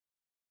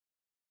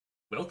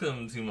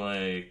Welcome to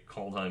my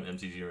Kaldheim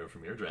MTG Room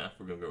Premiere draft.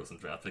 We're gonna go with some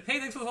draft picks. Hey,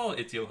 thanks for the follow,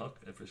 Itio Huck.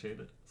 I appreciate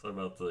it. Sorry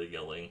about the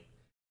yelling.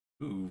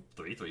 Ooh,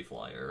 3/3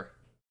 flyer.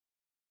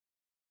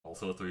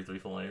 Also a 3/3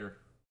 flyer.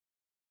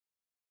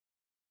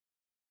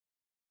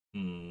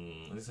 Let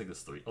me take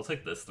this 3. I'll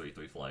take this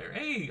 3/3 flyer.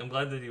 Hey, I'm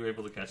glad that you were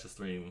able to catch the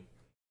stream.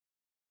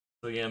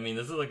 So yeah, I mean,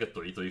 this is like a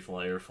 3/3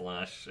 flyer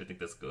flash. I think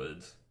that's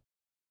good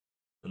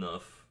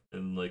enough.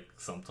 And like,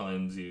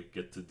 sometimes you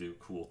get to do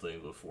cool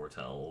things with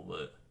foretell,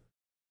 but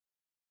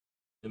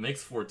it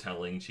makes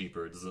foretelling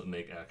cheaper. It doesn't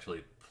make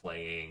actually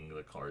playing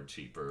the card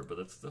cheaper, but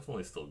it's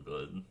definitely still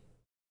good,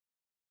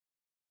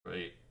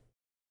 right?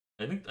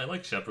 I think I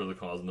like Shepherd of the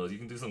Cosmos. You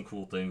can do some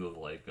cool things with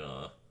like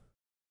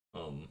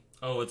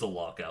oh, it's a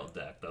lockout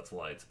deck. That's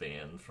why it's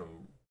banned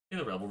from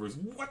the Rebel Brews.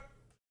 What?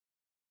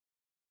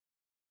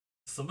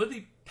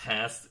 Somebody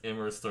passed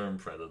Immersturm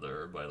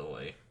Predator, by the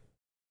way.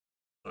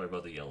 Sorry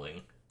about the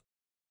yelling.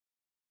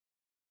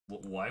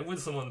 Why would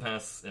someone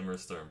pass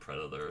Immersturm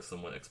Predator?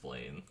 Someone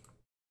explain.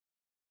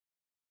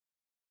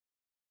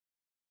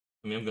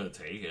 I mean, I'm gonna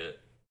take it.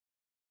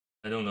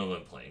 I don't know if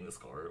I'm playing this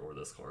card or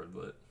this card,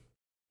 but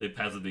they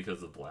pass it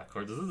because of black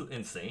cards. This is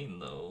insane,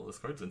 though. This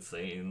card's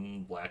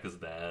insane. Black is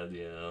bad,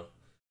 yeah.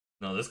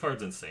 No, this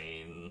card's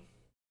insane.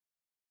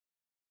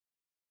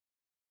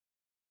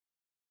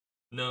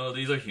 No,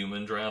 these are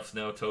human drafts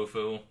now,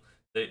 Tofu.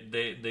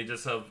 They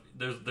just have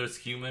there's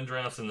human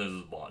drafts and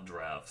there's bot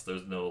drafts.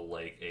 There's no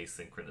like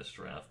asynchronous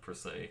draft per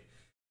se.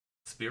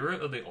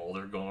 Spirit of the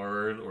Alder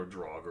Guard or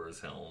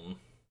Draugr's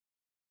Helm.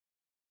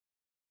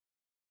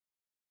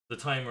 The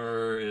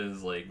timer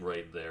is like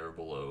right there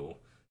below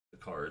the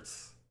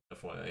cards,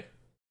 FYI.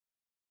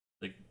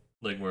 Like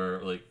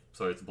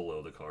sorry, it's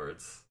below the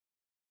cards.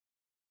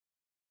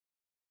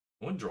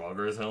 I want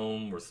Draugr's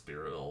Helm or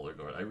Spirit Alder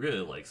Guard. I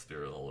really like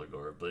Spirit Alder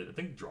Guard, but I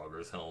think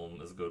Draugr's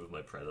Helm is good with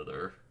my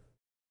Predator.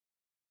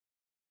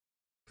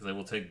 Because I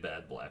will take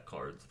bad black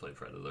cards to play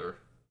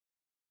Predator.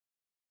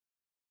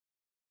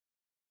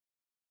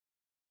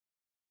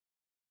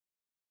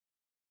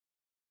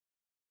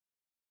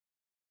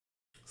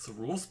 So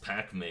rules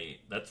pack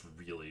mate, that's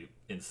really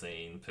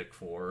insane. Pick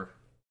 4.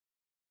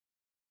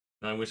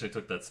 Now I wish I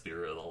took that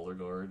Spirit Alder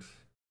Guard.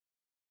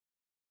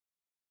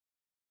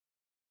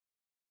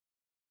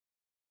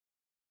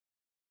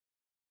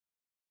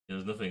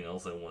 There's nothing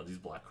else I want. These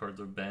black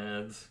cards are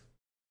bad.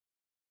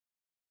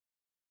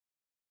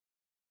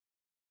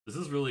 This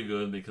is really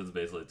good because it's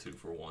basically 2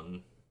 for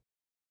 1.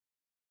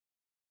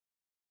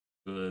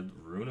 Good.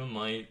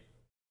 Runamite,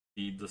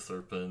 Feed the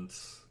Serpent.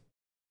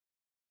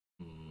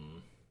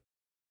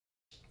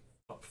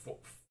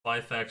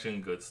 5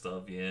 faction, good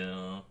stuff,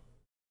 yeah.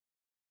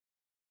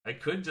 I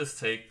could just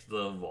take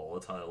the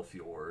Volatile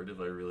Fjord if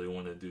I really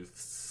want to do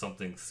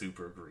something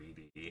super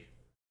greedy.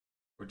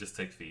 Or just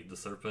take Feed the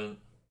Serpent.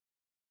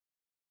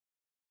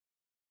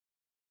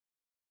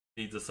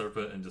 Feed the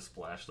Serpent and just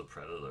splash the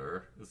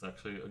Predator is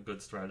actually a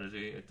good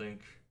strategy, I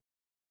think.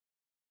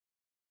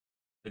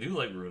 I do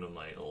like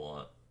Runamite a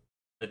lot.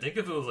 I think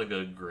if it was like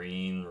a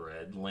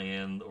green-red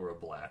land or a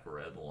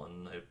black-red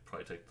one, I'd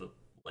probably take the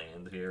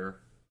land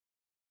here.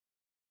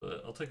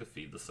 But I'll take a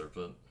Feed the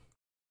Serpent.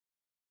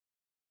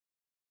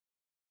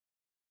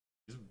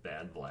 These are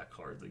bad black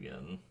cards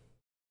again.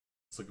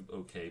 It's like an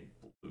okay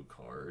blue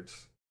card.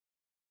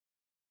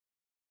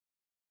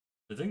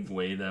 I think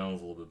Way Down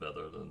is a little bit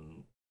better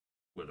than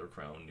Wither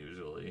Crown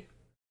usually.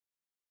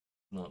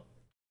 Not.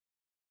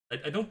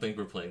 I don't think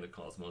we're playing the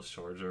Cosmos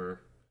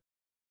Charger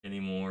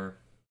anymore.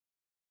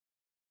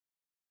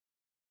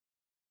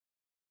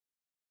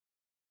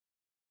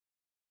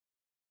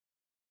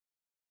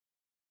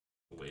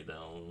 Way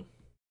Down.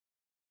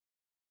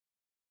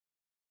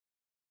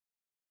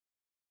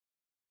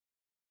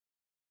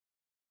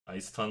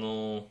 Ice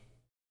Tunnel,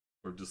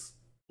 or just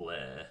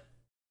bleh.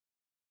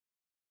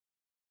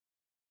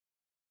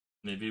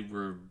 Maybe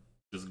we're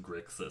just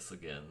Grixis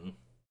again.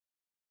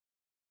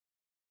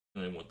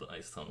 And I want the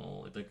Ice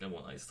Tunnel. I think I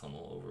want Ice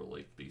Tunnel over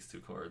like these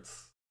 2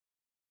 cards.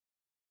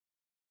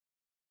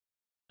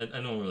 I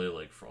don't really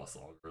like Frost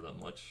Augur that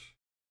much.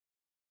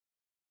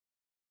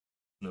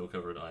 Snow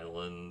Covered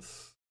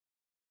Islands,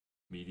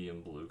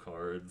 medium blue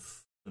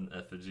cards, an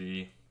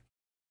effigy.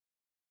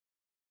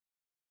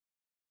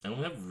 I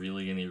don't have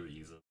really any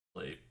reason to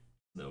play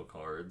snow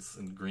cards,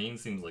 and green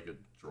seems like it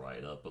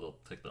dried up, but I'll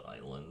take the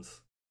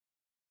islands.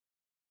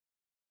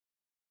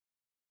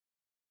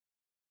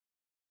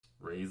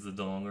 Raise the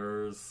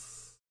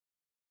Dongers,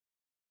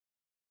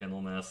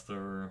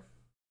 Kennelmaster.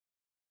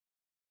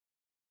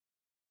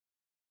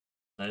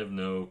 I have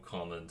no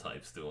common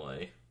types, do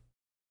I?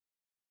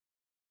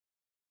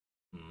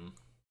 I'll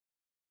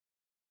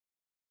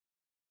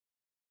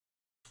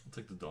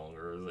take the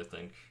Dongers, I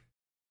think.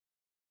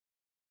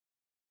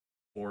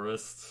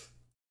 Forest,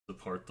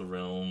 Depart the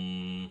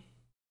Realm.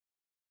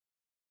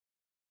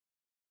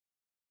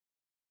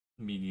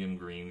 Medium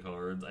green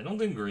cards. I don't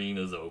think green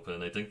is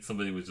open. I think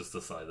somebody was just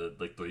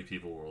decided, like 3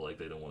 people were like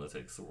they don't want to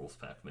take the rules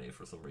pack May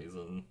for some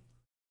reason.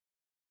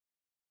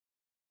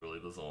 Really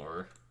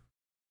bizarre.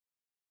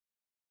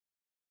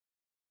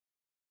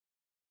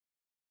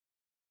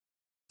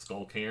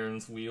 Skull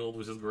Cairns wield,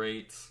 which is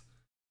great.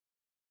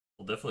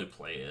 We'll definitely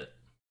play it.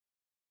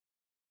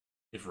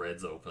 If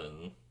red's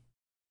open.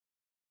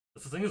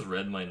 That's the thing, is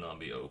red might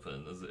not be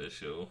open is the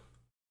issue.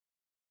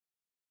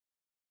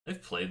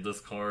 I've played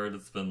this card,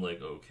 it's been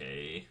like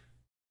okay.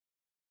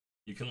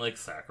 You can like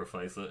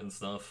sacrifice it and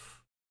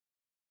stuff.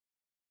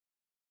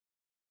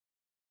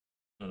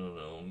 I don't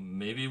know.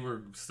 Maybe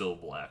we're still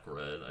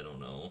black-red, I don't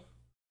know.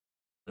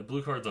 The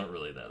blue cards aren't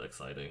really that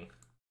exciting.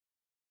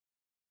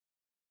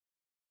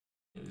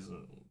 Yeah,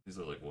 these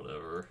are like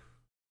whatever.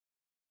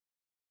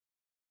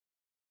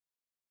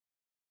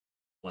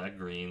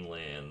 Black-green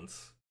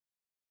lands.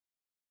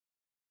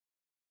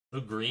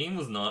 So green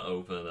was not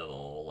open at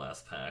all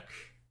last pack,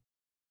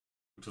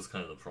 which was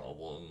kind of the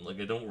problem. Like,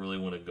 I don't really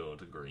want to go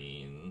to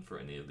green for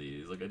any of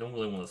these. Like, I don't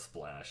really want to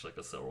splash like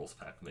a Serral's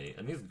Packmate.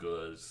 I mean, it's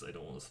good, just I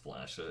don't want to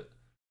splash it.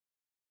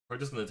 We're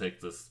just gonna take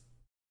this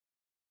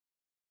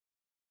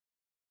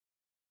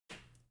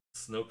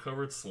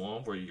snow-covered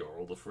swamp or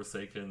Jarl the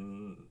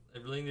Forsaken. I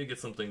really need to get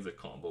some things that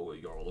combo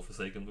with Jarl the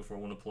Forsaken before I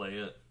want to play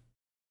it.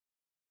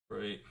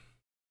 Right.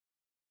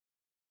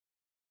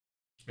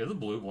 Yeah, the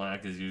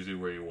blue-black is usually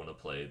where you want to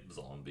play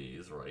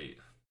zombies, right?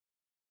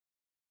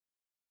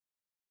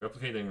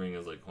 Replicating Ring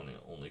is like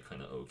only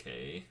kind of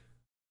okay.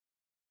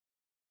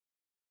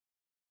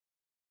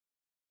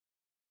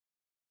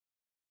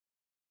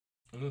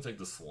 I'm gonna take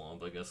the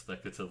swamp, I guess,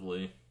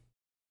 speculatively.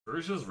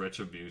 Persia's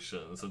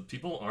Retribution. So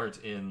people aren't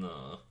in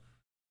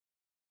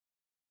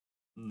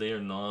they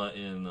are not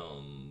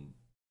in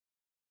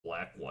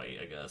black-white,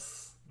 I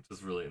guess. Which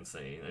is really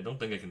insane. I don't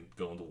think I can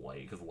go into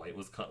white, because white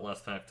was cut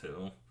last pack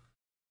too.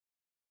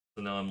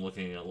 So now I'm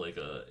looking at like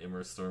a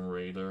Immersturm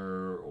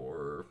Raider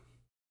or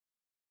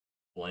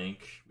blank.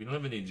 We don't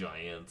have any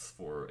giants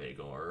for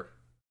Agar.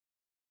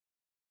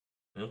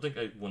 I don't think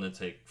I want to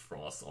take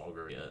Frost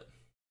Augur yet.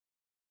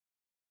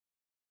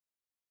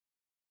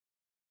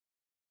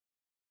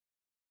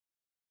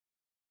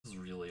 This is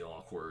really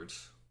awkward.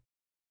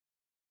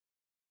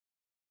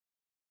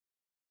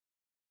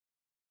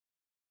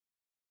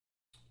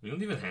 We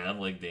don't even have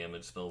like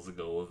damage spells to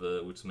go with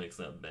it, which makes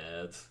that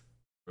bad,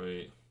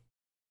 right?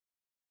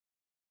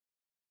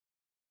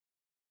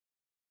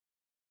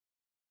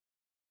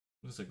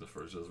 Just like the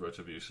first is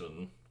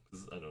Retribution,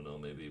 because I don't know,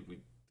 maybe we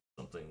do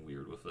something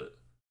weird with it.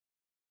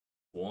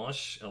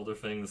 Wash,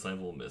 Elderfang,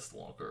 Disciple,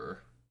 Mistwalker.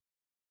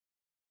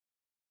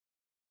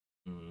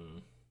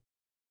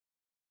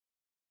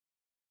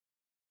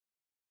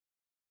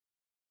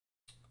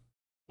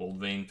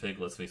 Goldvein pick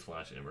lets me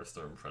splash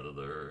Immersturm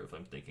Predator if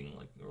I'm thinking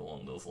like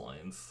along those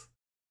lines.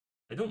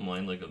 I don't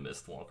mind like a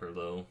Mistwalker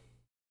though.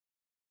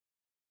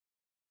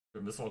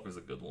 Mistwalker's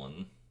a good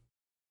one.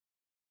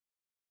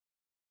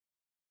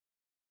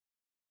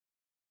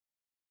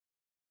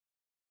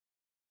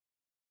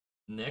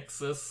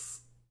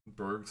 Nexus,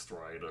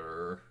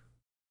 Bergstrider,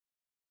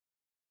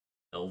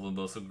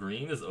 Elvenbow. So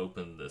green is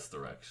open this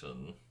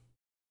direction.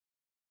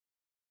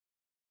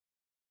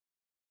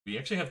 We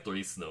actually have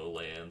 3 snow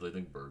lands. I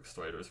think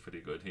Bergstrider is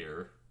pretty good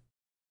here.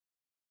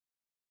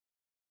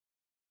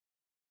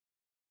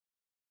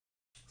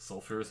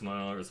 Sulphurous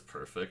Mile is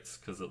perfect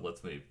because it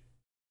lets me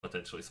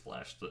potentially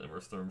splash the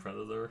Immersturm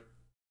Predator.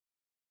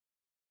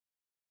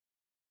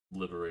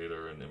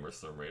 Liberator and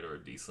Immersturm Raider are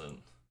decent.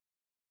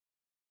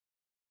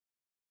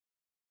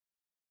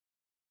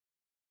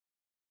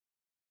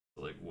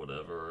 Like,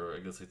 whatever. I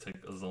guess I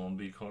take a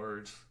zombie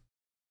card.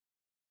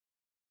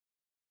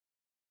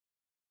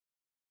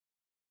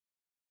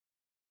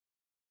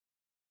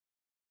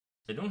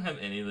 I don't have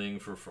anything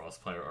for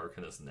Frostpire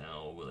Arcanist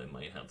now, but I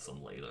might have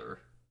some later.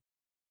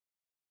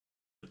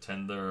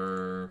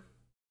 Pretender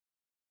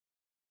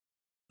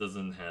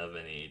doesn't have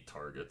any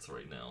targets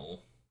right now.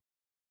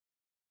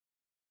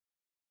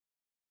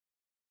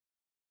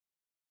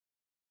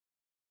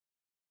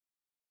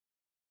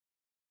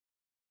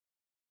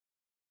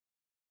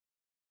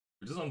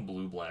 We're just on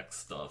blue-black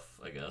stuff,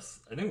 I guess.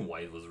 I think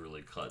white was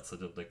really cut, so I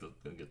don't think they're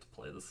gonna get to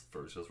play this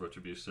first as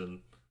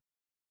Retribution.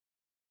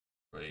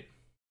 Right.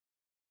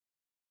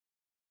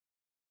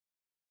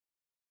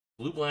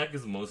 Blue-black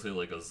is mostly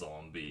like a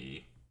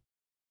zombie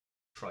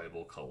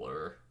tribal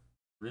color.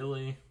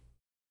 Really?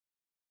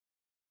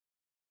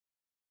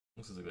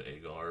 This is like the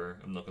Agar.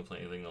 I'm not gonna play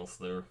anything else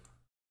there.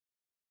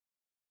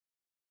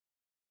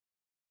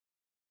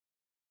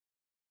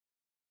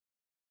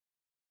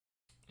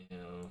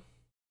 Yeah.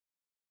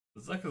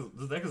 This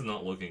deck is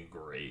not looking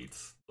great,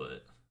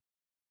 but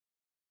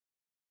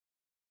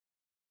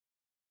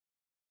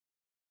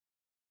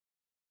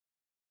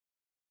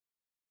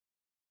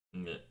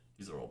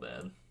these are all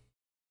bad.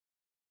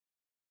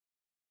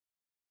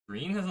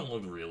 Green hasn't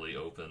looked really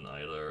open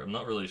either. I'm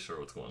not really sure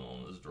what's going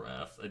on in this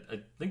draft. I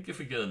think if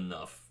we get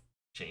enough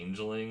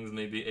changelings,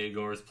 maybe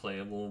Agar is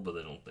playable, but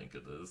I don't think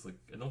it is. Like,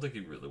 I don't think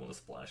you really want to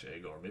splash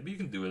Agar. Maybe you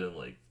can do it in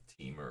like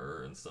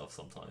Teamer and stuff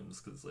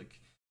sometimes, because like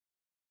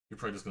you're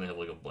probably just gonna have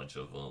like a bunch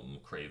of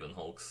Craven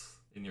Hulks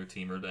in your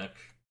Teamer deck.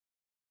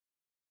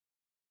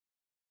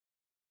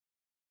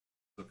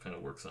 So it kind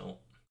of works out.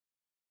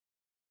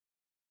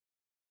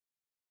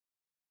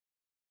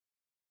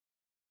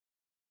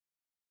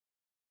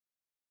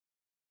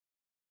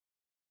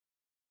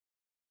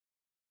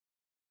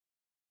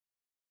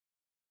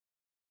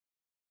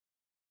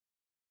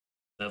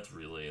 That's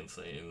really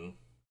insane.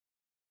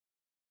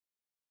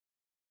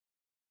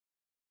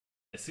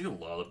 I see a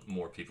lot of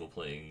more people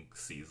playing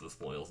Seize the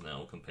Spoils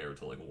now compared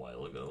to like a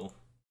while ago.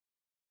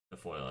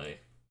 FYI.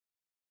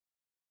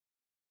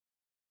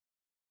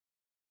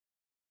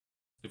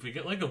 If we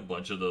get like a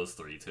bunch of those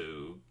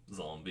 3-2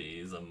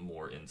 zombies, I'm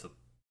more into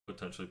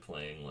potentially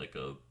playing like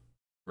a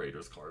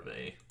Raiders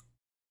Carve.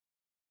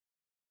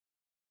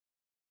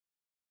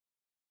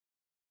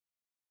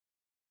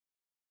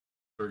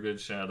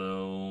 Turgid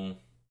Shadow,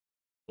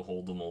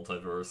 Behold the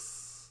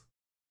Multiverse,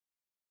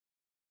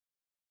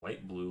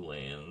 White Blue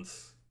Land,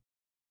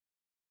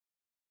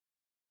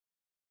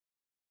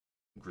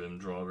 Grim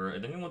Draugr.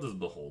 I think I want this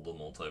Behold the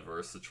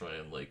Multiverse to try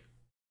and like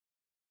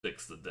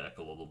fix the deck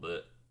a little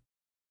bit.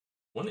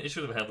 One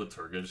issue I've had with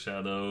Turgid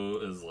Shadow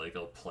is like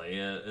I'll play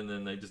it and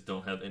then I just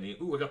don't have any.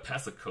 Ooh, I got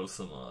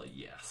Pasakosama.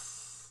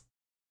 Yes.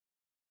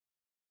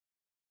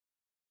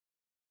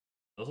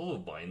 Also,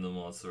 Bind the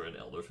Monster and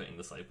Elderfang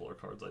Disciple are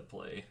cards I'd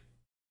play.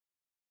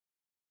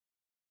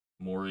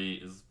 Mori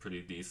is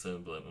pretty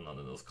decent, but I'm not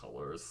in those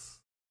colors.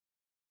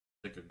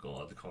 Take a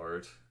God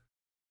card.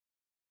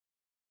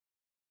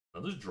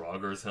 Another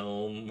Draugur's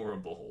Helm or a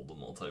Behold the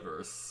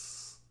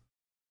Multiverse.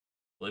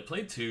 Well, I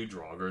played 2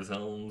 Draugur's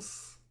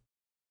Helms.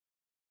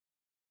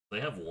 They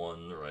have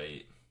one,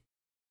 right?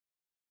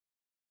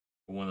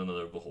 I want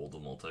another Behold the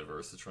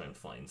Multiverse to try and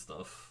find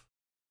stuff.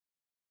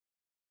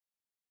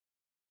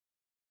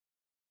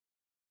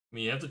 I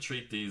mean, you have to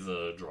treat these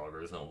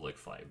Draugur's Helms like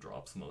 5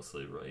 drops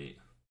mostly, right?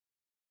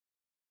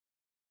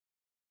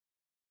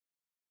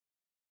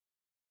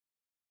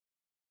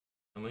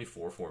 How many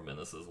 4/4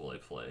 menaces will I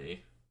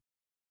play?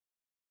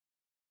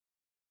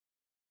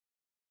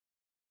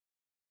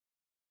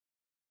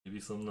 Maybe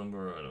some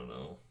number, I don't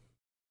know.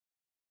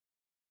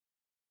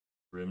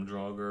 Grim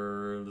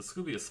Draugr, this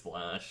could be a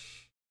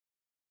splash.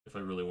 If I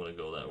really want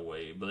to go that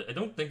way. But I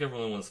don't think I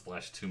really want to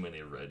splash too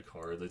many red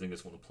cards. I think I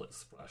just want to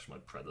splash my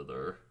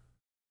Predator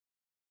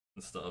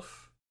and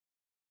stuff.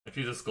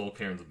 Actually, the Skull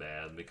Cairn's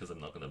bad because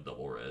I'm not going to have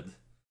double red.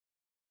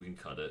 We can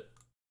cut it.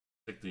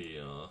 Take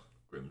the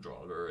Grim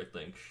Draugr, I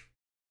think.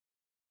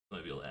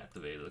 Might be able to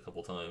activate it a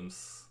couple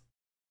times.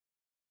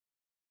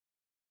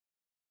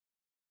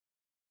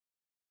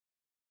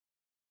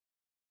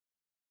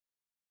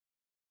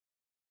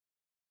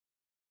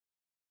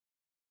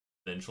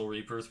 Vengeful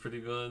Reaper is pretty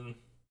good.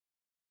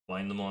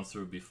 Bind the Monster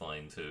would be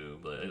fine too,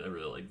 but I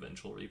really like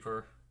Vengeful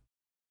Reaper.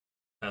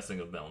 Passing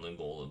a Bound in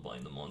Gold and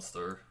Bind the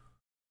Monster.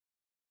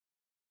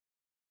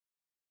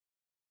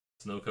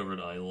 Snow-Covered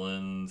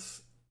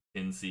Islands,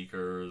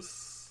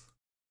 Inseekers.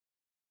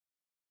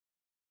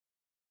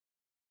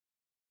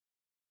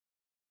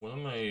 What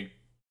am I...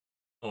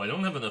 Oh, I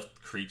don't have enough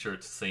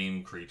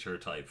same creature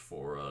type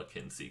for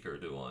Kinseeker,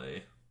 do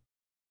I?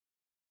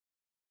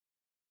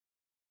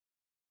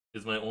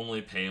 Is my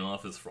only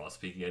payoff is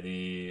Frostpeak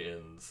Yeti,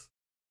 and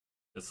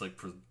it's like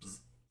for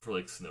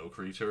like snow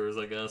creatures,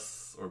 I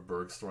guess, or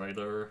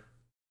Bergstrider.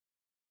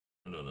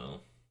 I don't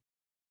know.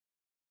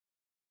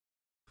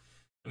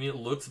 I mean, it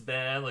looks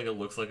bad. Like, it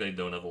looks like I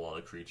don't have a lot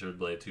of creatures,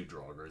 but I have 2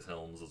 Draugur's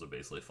Helms. Those are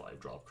basically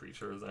 5-drop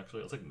creatures,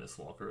 actually. It's like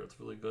Mistwalker. It's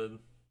really good.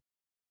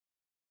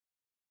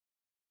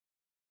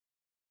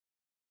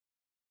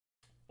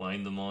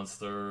 Bind the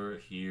Monster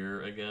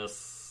here, I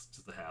guess.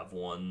 Just to have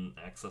one,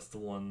 access to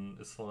one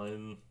is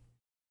fine.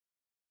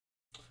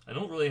 I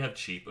don't really have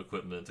cheap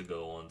equipment to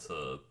go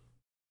onto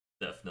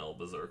Death Knell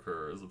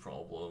Berserker is a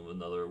problem.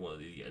 Another one of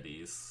these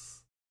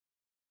Yetis.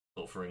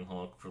 Pilfering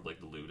Hawk for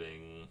like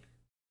looting.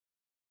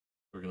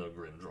 We're gonna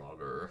Grim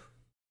Draugr.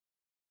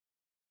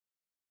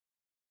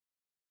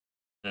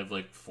 I have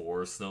like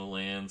 4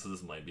 Snowlands, so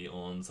this might be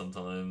on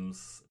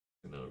sometimes.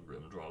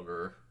 Grim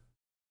Draugr.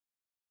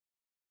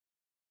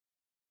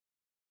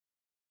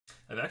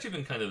 I've actually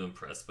been kind of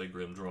impressed by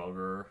Grim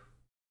Draugr.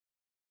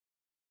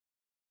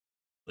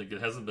 Like,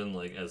 it hasn't been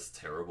like as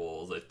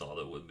terrible as I thought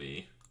it would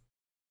be.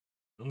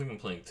 I don't think I'm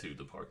playing 2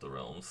 Depart the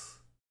Realms.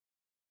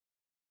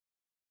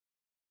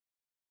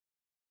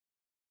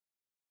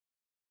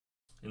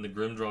 And the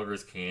Grim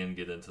Draugrs can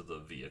get into the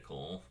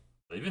vehicle.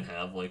 I even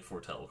have like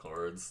Foretell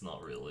cards,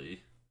 not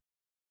really.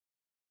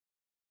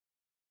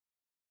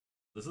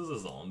 This is a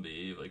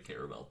zombie if I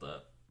care about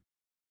that.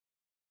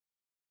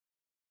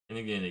 And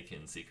again, a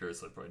Kinseeker,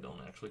 so I probably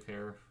don't actually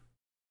care.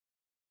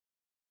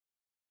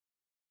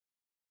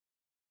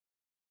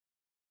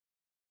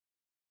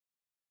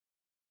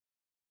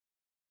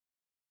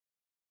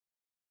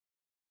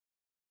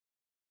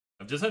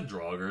 I've just had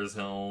Draugur's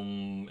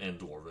Helm and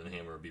Dwarven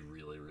Hammer be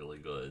really, really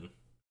good.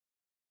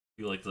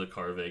 You like the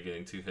Carve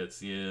getting 2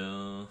 hits?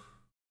 Yeah.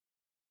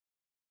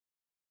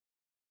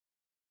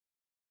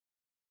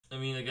 I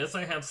mean, I guess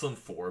I have some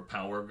 4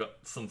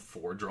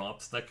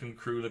 drops that can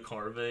crew the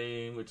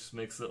Carve, which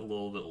makes it a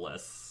little bit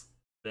less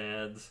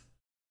bad.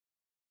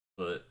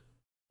 But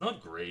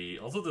not great.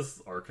 Also, this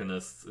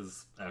Arcanist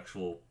is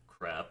actual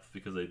crap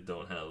because I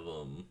don't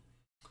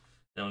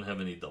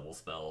have any double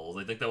spells.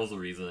 I think that was the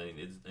reason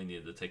I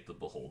needed to take the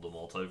Behold the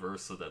Multiverse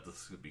so that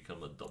this could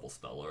become a double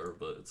speller,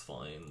 but it's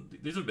fine.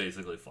 These are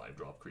basically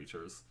 5-drop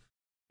creatures.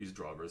 these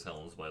Draugrs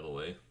helms, by the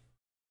way.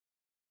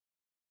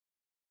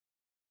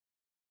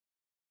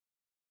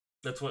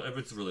 That's what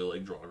it's really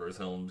like Draugrs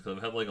helm, because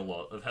I've had like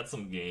I've had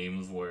some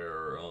games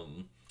where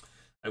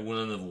I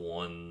wouldn't have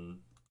won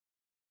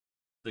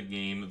the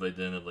game if I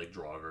didn't have like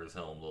Draugrs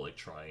helm to like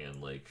try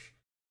and like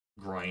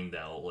grind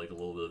out like a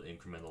little bit of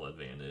incremental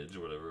advantage or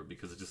whatever,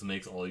 because it just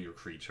makes all your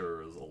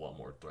creatures a lot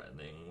more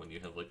threatening when you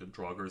have like a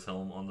Draugrs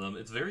helm on them.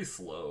 It's very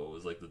slow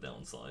is like the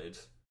downside.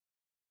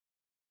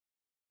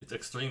 It's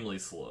extremely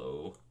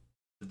slow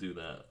to do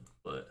that,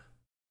 but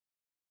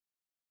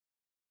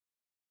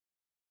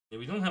yeah,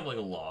 we don't have like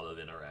a lot of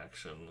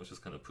interaction, which is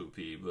kind of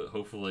poopy, but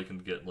hopefully I can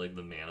get like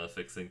the mana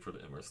fixing for the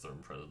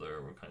Immersturm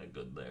Predator. We're kind of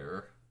good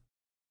there.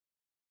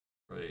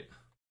 Right.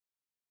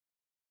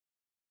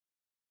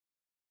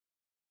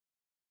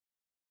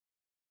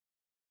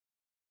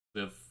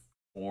 We have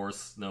 4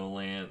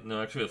 Snowland.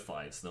 No, actually we have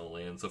 5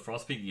 Snowland. So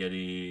Frostpeak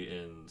Yeti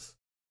and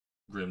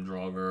Grim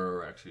Draugr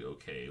are actually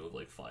okay with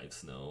like 5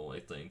 snow, I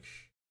think.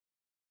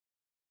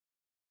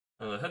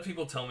 I've had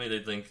people tell me they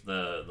think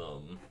that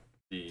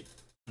the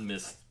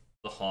Mist,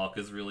 the Hawk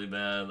is really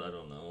bad. I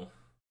don't know.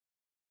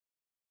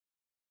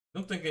 I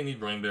don't think I need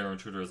Brain Bearer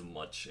Intruder as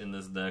much in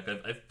this deck.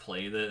 I've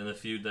played it in a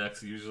few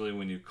decks, usually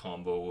when you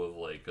combo with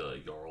like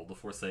Jarl the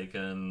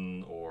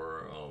Forsaken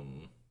or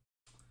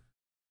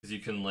because you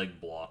can like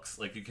blocks,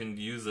 like you can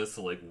use this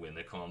to like win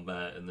a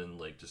combat and then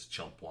like just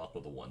chump block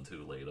with a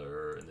 1/2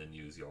 later and then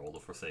use Jarl the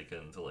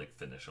Forsaken to like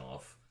finish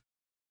off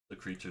the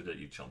creature that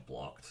you chump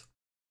blocked.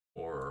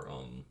 Or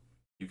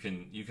you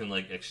can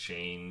like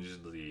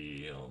exchange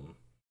the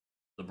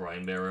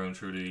Brine Barrow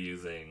Intruder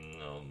using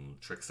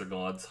Trickster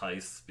God's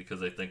Heist,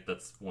 because I think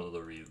that's one of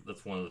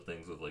the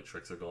things with like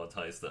Trickster God's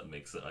Heist that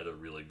makes it either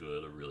really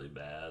good or really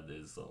bad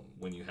is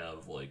when you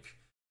have like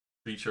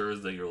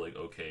creatures that you're like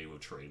okay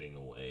with trading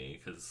away,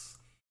 because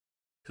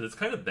it's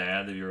kind of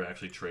bad if you're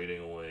actually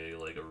trading away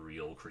like a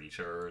real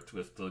creature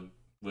with the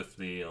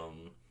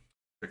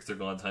Trickster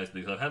God's Heist,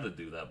 because I've had to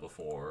do that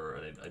before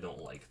and I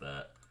don't like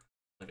that.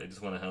 Like, I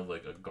just want to have,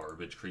 like, a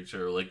garbage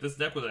creature. Like, this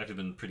deck would have actually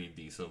been pretty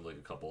decent with, like,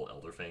 a couple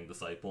Elderfang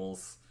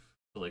Disciples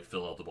to, like,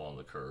 fill out the bottom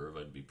of the curve.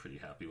 I'd be pretty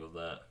happy with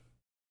that.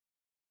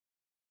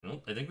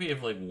 I think we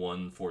have, like,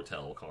 1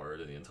 Foretell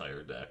card in the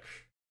entire deck,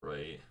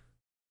 right?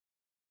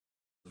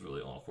 It's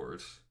really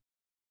awkward.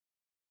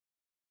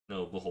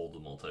 No, Behold the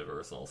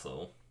Multiverse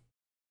also.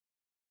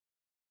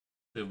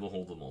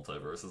 Behold the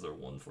Multiverse is our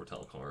 1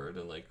 Foretell card,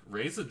 and like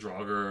Raise the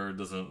Draugr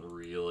doesn't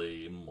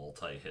really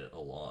multi-hit a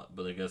lot,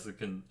 but I guess it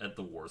can, at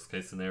the worst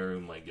case scenario,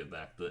 might get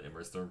back the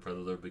Immersturm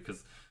Predator,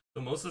 because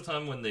most of the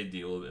time when they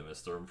deal with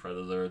Immersturm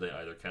Predator, they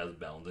either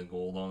cast Bounding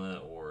Gold on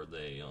it, or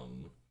they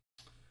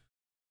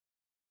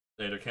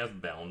either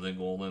cast Bounding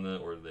Gold in it,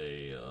 or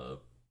they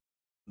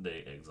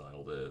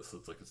exiled it, so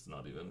it's like it's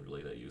not even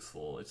really that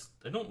useful.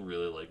 I don't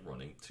really like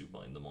running to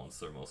bind the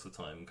monster most of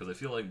the time, because I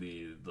feel like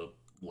the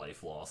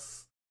life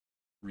loss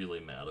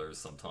really matters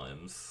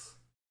sometimes,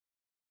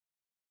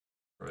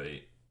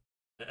 right?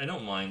 I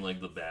don't mind like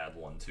the bad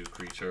 1/2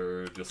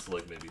 creature, just to,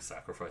 like maybe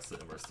sacrifice the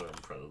Immersturm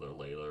Predator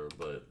later,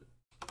 but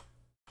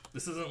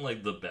this isn't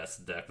like the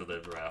best deck that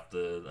I've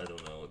drafted. I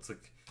don't know. It's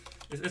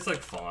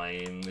like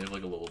fine. We have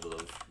like a little bit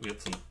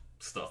of some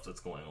stuff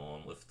that's going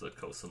on with the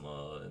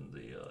Cosima and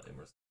the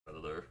Immersturm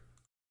Predator.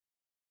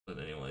 But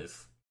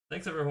anyways,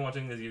 thanks everyone for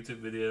watching this YouTube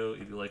video.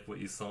 If you like what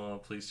you saw,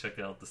 please check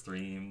out the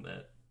stream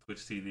at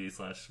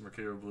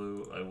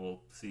twitch.tv/MercurioBlue. I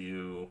will see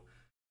you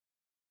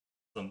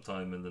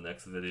sometime in the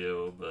next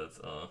video, but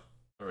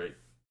alright,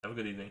 have a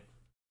good evening.